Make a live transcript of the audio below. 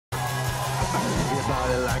your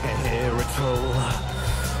body like a hairy troll.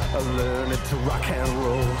 Learning to rock and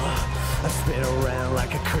roll. I spin around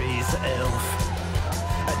like a crazy elf.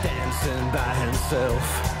 Dancing by himself.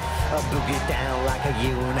 Boogie down like a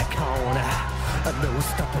unicorn. No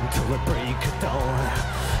stopping till the break of dawn.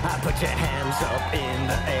 Put your hands up in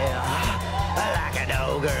the air. Like an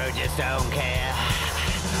ogre who just don't care.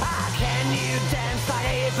 Can you dance like a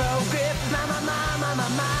hippogriff? Mama, mama, mama,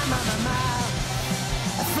 mama, mama.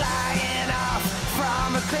 Flying off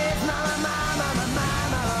from a cliff. Mama, mama, mama,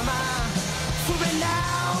 mama, mama. Swooping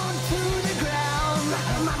down to the ground.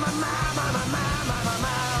 Mama, mama, mama, mama,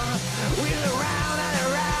 mama. Wheel around and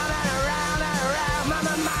around and around and around.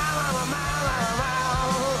 Mama, mama, mama, mama, mama.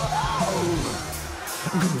 Oh.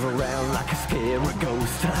 Move around like a scary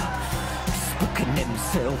ghost. Spooking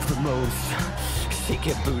himself the most. Shake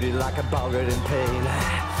your booty like a boggart in pain.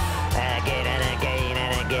 Again and again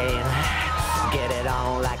and again. Get it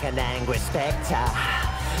on like an angry spectre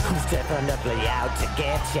who's definitely out to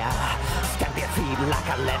get ya. Stamp your feet like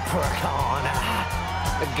a leprechaun.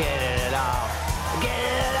 Get it on, get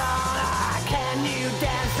it on. Can you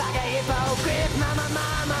dance like a hippogriff? Mama,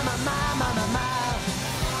 mama, mama, mama, mama.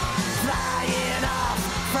 Flying off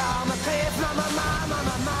from a cliff. Mama, mama,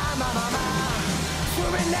 mama, mama, mama.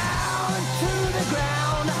 Swooping down to the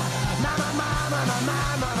ground. Mama, mama, mama,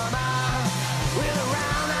 mama, mama. Wheel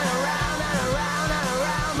around and around and around and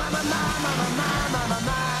around. Mama, mama, mama, mama,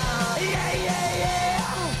 mama. Yeah, yeah,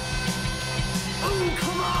 yeah. Ooh,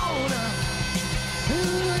 come on.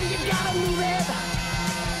 Ooh, you gotta move it.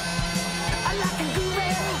 I like a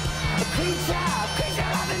groovy creature of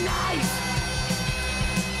the night.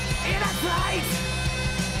 Yeah, that's right.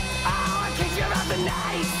 Oh, a creature of the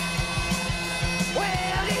night.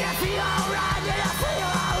 Well, do you feel alright? Do you feel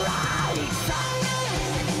alright?